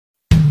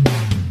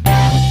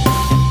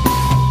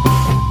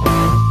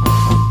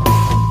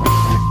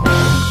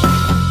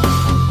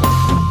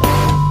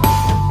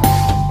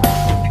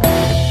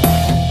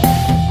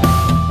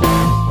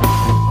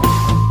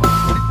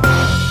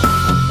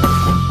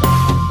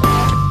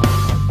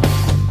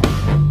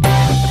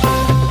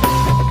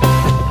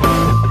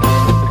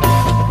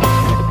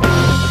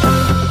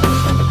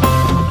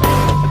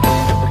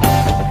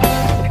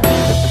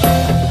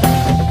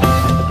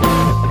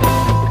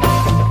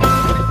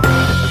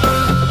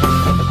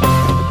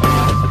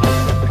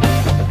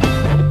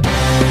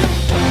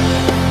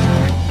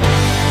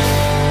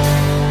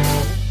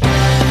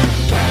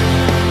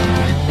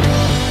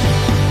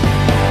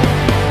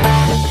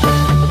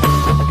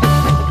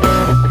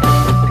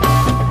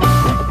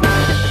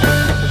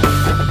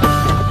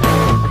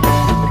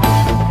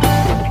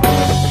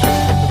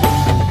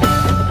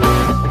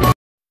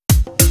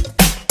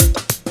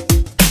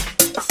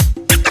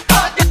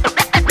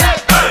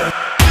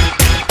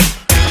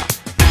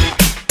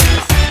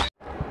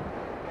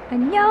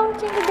Annyeong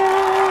chingada!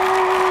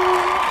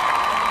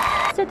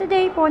 So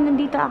today po,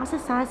 nandito ako sa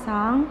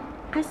Sasang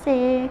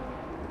kasi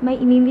may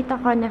imimit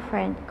ako na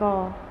friend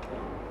ko.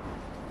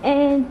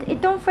 And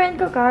itong friend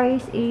ko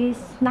guys is,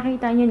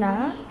 nakita nyo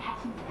na,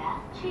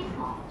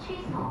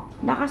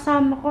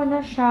 nakasama ko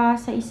na siya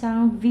sa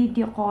isang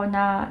video ko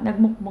na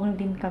nagmukbang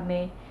din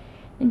kami.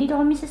 Nandito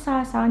kami sa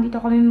Sasang, dito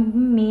kami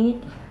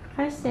mag-meet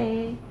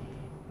kasi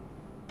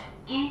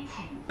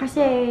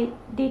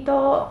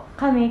dito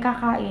kami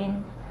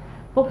kakain.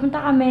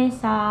 Pupunta kami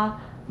sa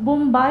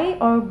Bombay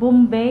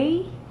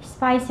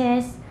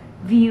Spices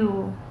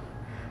View.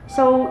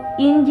 So,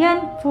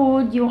 Indian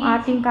food yung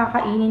ating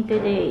kakainin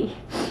today.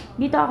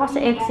 Dito ako sa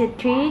exit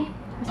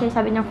 3. Kasi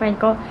sabi ng friend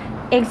ko,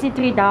 exit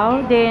 3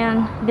 daw.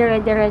 Then,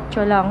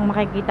 dire-diretso lang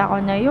makikita ko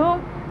na yung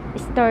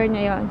store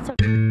na yun. So,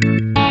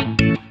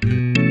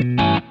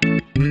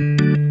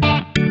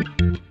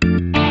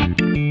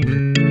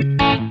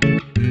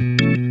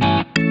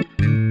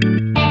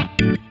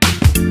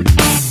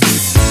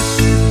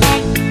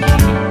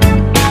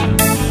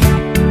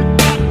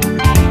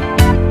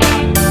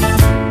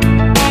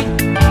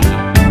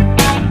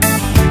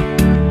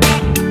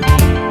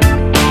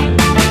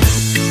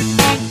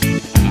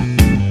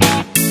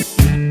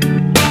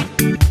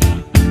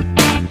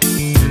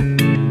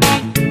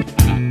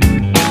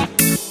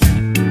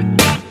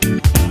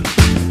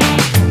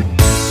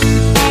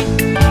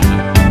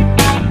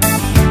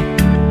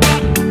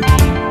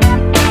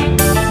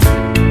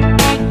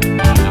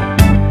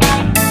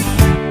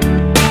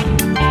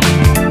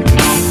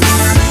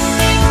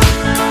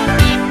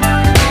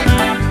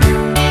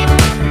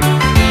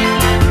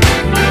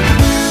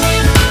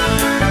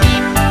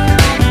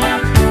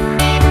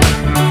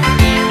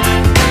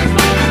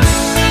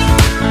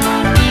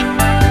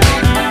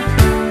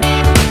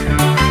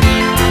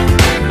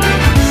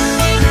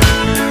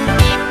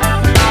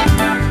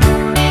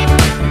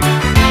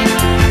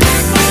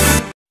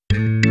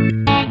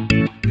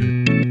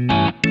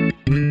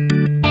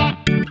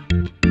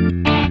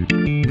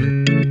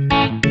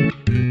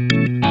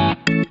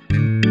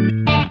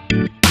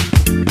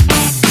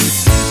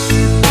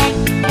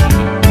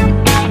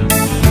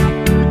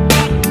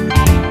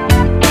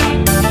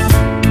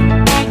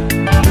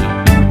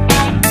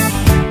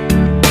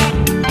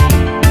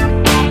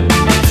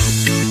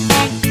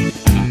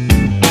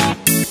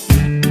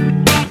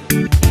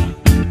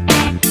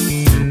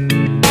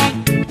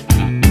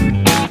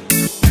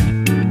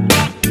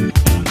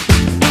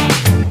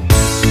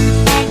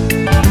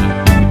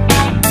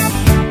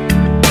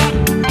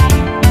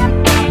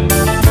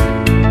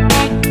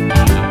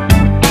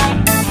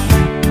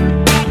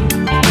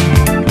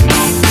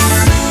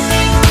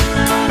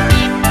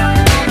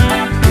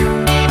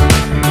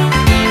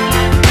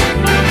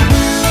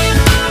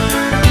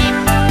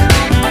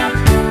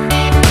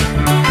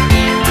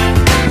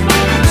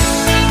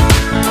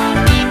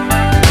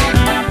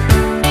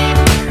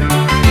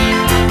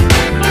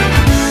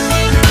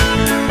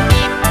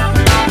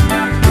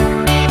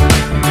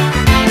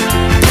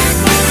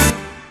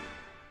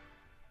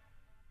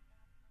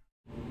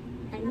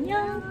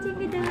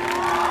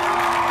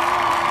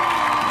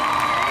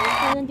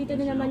 nandito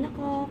na naman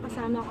ako,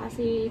 kasama ko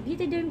si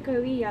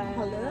BeautedermKorea Korea.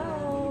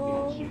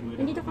 Hello!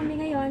 Nandito kami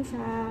ngayon sa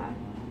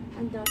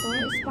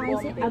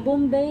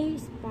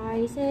Bombay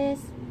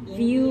Spices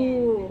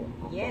View.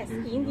 Yes,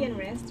 Indian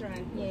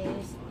restaurant.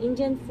 Yes,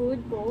 Indian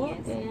food po.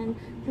 Yes. And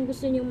kung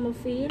gusto niyo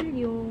ma-feel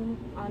yung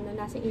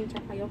nasa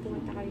India kayo,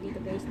 pumunta kayo dito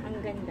guys.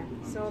 Ang ganda.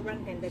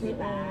 Sobrang ganda,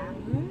 diba?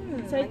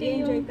 So ito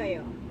yung Mag-enjoy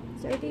kayo.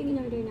 So ito yung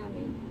in-order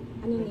namin.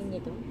 Anong name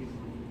nito?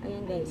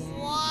 Ayan guys.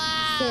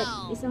 Wow! Set.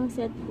 Isang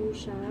set po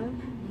siya.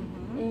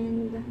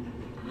 And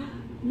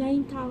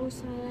 9,500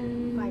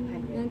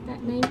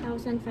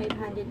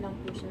 lang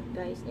po siya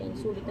guys. And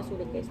sulit na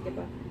sulit guys,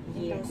 diba?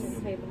 Yes.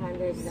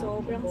 9,500 lang.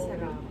 Sobrang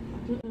sarap.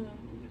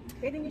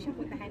 Pwede niyo siyang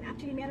puntahan.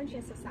 Actually, meron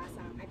siya sa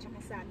Sasang at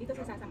saka dito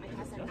sa Sasang at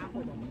saka sa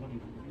Nampo-dong.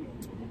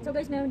 So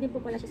guys, meron din po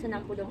pala siya sa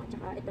Nampo-dong at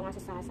saka ito nga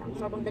sa Sasang.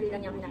 Sobrang dali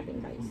lang niyang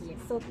hanapin guys. Yes.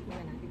 So,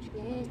 tikman natin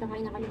siya. Yes,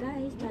 nakain na kami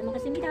guys. Tara mo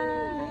kasi nila.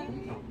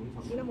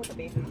 Ilan mo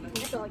tabi?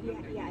 Ito,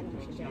 iyaan mo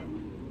siya dyan.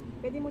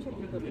 Pwede mo siya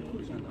dito.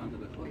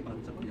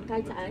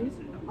 Kahit saan?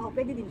 Oo,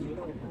 pwede din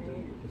dito.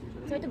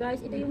 So ito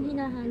guys, ito yung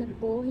hinahanap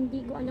ko.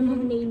 Hindi ko alam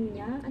ang name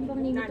niya. Ano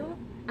bang name nito?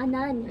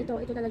 Anan.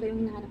 Ito talaga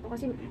yung hinahanap ko.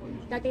 Kasi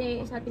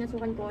dati sa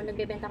pinasukan ko,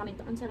 nagbebenta kami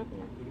ito. Ang sarap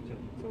na.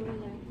 So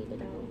yan, dito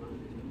daw.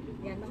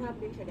 Yan, masarap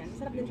din siya dyan.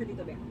 Masarap din siya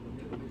dito, Be.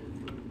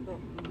 Ito.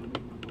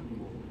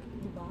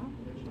 Diba?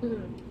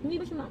 Hindi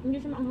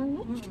siya maanghang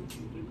mo?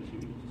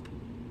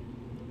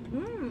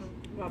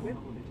 Grabe.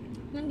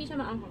 Hindi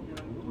siya maanghang.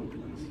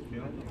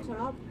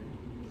 Sarap.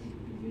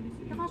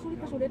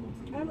 Nakasulit na sulit.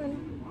 Alam mo yun?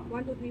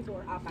 1, 2, 3,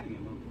 4, 4.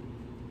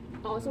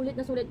 Oo, sulit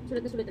na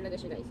sulit talaga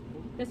siya guys.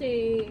 Kasi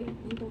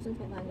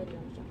 1,500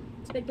 lang siya.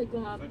 Expected ko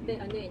nga,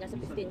 nasa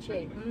 15 siya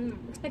eh.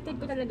 Expected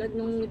ko talaga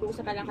nung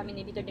nag-uusap pa lang kami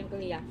ni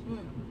BeautedermKorea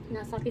Korea,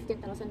 nasa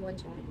 15,000 won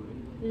siya.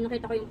 Nung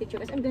nakita ko yung picture,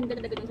 kasi ang ganda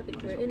talaga dun sa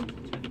picture. And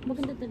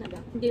maganda talaga,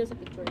 hindi lang sa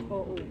picture.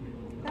 Oo.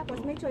 Tapos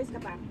may choice ka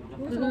pa.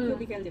 Kung gusto mo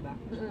cubicle, di ba?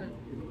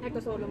 Ito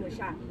solo mo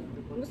siya.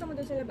 Kung gusto mo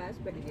doon sa labas,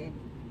 pwede din.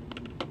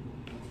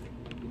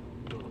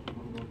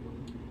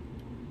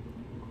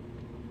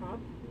 Hop.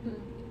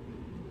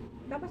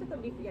 Tapos ito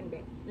beef yan,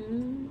 be.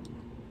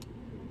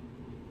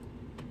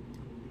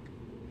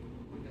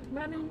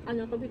 Maraming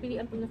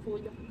pagpipilian po na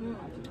food.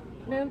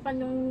 Meron pa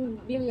nung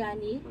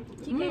biryani,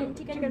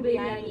 chicken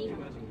biryani.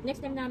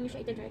 Next time namin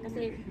siya iti-try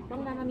kasi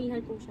pang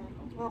naramihan po siya.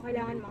 O,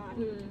 kailangan mga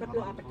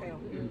 3-4 kayo.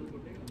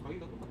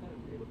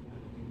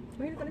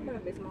 Mahilig ka rin pala,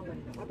 be, sa mga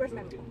ganito. First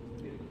time ko.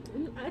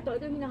 Ito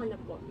yung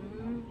hinahanap ko.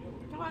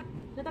 Saka,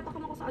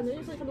 natatakam ako sa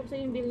yung sabog sa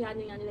yung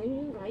biryani nga nila,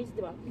 yung rice,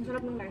 di ba? Ang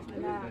sarap ng rice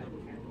nila.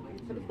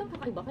 Sabi ko,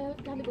 kakaiba. Kaya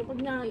sabi ko, pag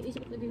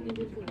naisip ko din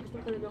Indian food, gusto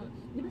ko talagang,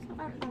 di ba sa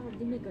parang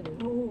din may ganun?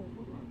 Oo.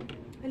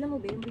 Alam mo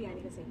ba, yung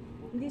biryani kasi,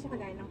 hindi siya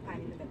kagaya ng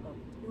kanin na gato.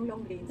 Yung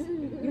long grains,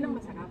 yun ang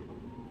masarap.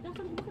 Kaya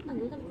sabi ko, bakit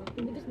nandun? Sabi ko,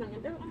 bigas lang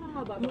yan, pero ang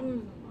hahaba ba?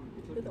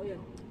 Totoo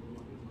yun.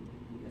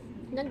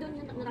 Nandun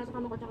yung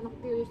natatakam ako, tsaka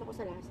na-curious ako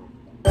sa lasa.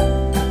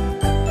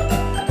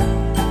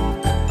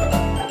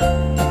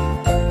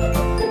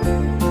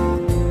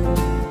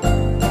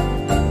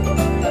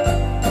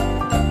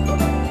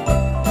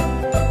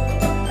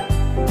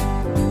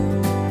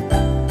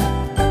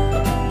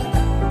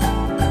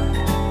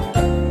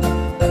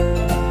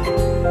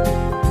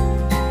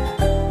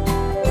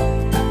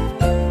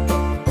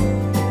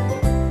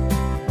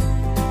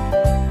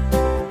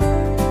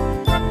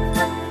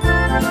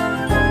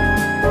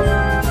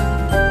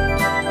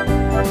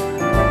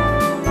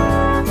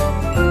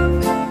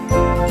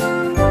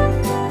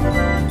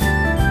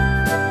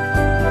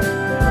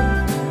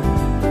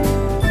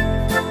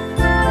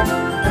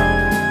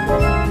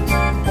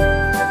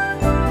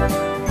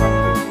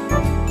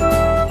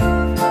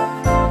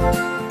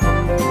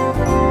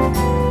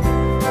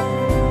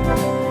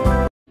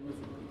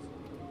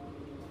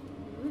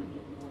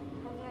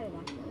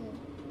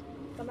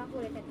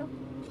 Kabakulit ito.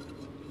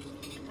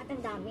 At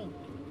ang dami.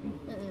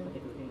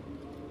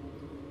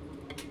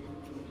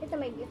 Ito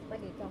may gift pa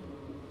dito.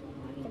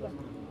 Diba?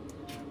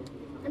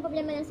 Ang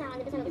problema lang sa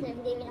akin dito sa Luksan,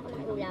 hindi rin ako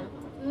makiulam.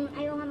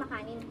 Ayaw nga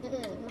makanin.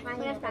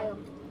 Makanin na tayo.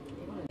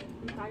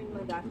 Yung kanin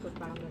magastos,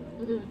 parang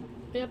gano'n.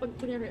 Kaya pag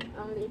kunyari,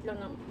 ang liit lang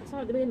ng,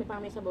 sa di ba yun, may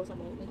parang may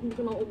sabaw-sabaw. Hindi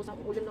ko mauubos ang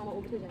ulam na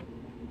mauubos ko dyan.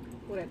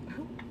 Correct.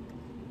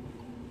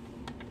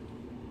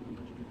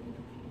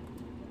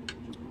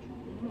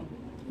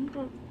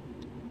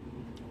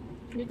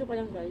 Dito pa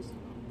lang guys,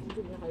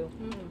 sisig na kayo.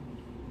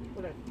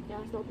 Correct. Kaya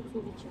gusto ko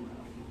sulit siya.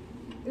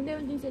 Yung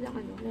meron din sila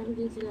meron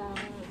din sila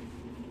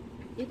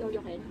eat all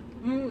you can.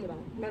 Diba?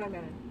 Meron.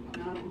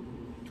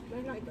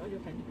 Meron lang ito, all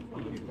you can.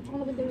 At saka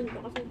maganda yun ito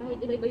kasi kahit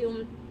iba-iba yung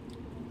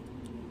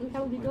ang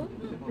tawag dito?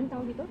 Ang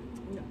tawag dito?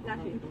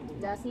 Lassi.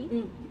 Lassi?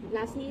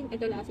 Lassi.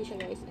 Ito lassi siya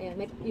guys. Ayan,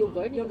 may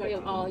yogurt.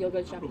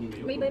 Yogurt siya.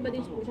 May iba-iba din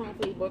po siyang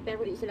flavor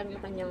pero isa lang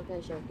yung kanyang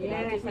pressure.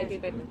 Yes.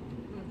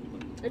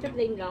 Ito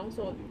plain lang.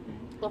 So,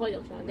 okay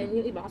lang siya. Then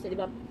yung iba kasi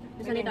diba,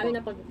 nasanay tayo na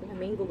pag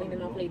mango may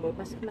mga flavor,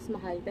 mas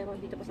mahal. Pero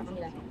dito pa sa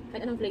kanila,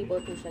 kahit anong flavor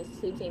po siya,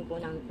 same po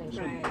ng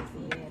pressure. Rice,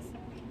 yes.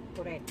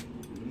 Correct.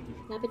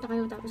 Lapit na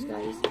kayo tapos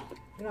guys.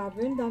 Grabe,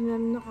 ang dami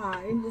namin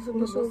nakain.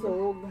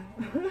 Busog.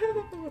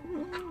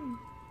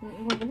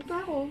 Mabalik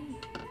ako.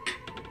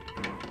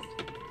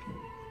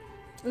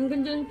 Ang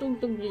ganda yung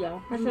tugtog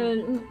nila.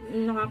 Kasi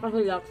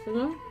nakaka-relax,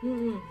 no?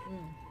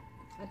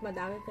 At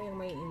madami kayong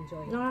may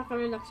enjoy.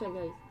 Nakaka-relax siya,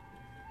 guys.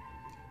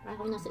 Parang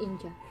ako nasa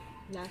India.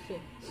 Lassi.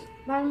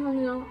 Parang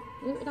ano,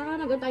 tara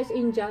na tayo sa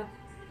India.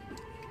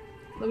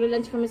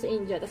 Mag-lunch kami sa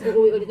India, tapos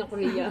uuwi ulit ng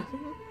Korea.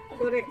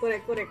 Correct.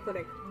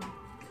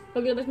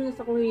 Paglabas mo na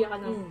sa Korea ka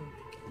na.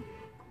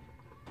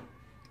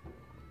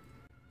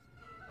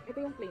 Ito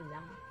yung plain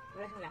lang.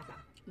 Wala siyang lasa.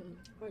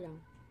 Ako lang.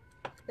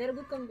 Pero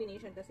good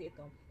combination kasi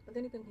ito. Pag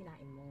ganito yung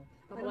kinain mo.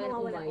 Parang wala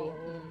mawawala kumay.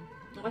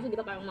 ko. Kasi di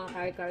ba parang mga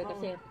kare-kare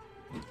kasi.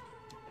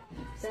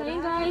 So Sarap. yun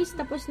guys,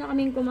 tapos na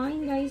kaming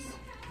kumain guys.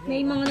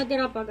 May mga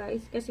natira pa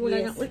guys. Kasi wala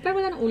Yes. pero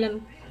wala ng ulam.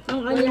 Ang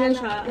ano Wala lang na-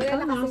 siya. wala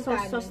na Mga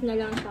kasing sauce na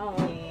lang siya.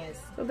 Oh. Yes.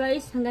 So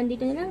guys, hanggang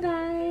dito na lang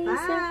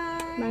guys.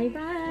 Bye!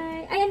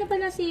 Bye. Ay, ano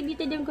pala si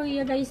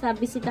BeautedermKorea Korea guys.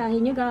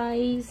 Bisitahin nyo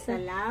guys.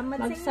 Salamat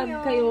Mag-sub sa inyo.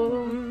 kayo.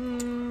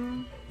 Mm-hmm.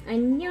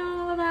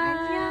 Annyeong!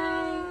 Bye!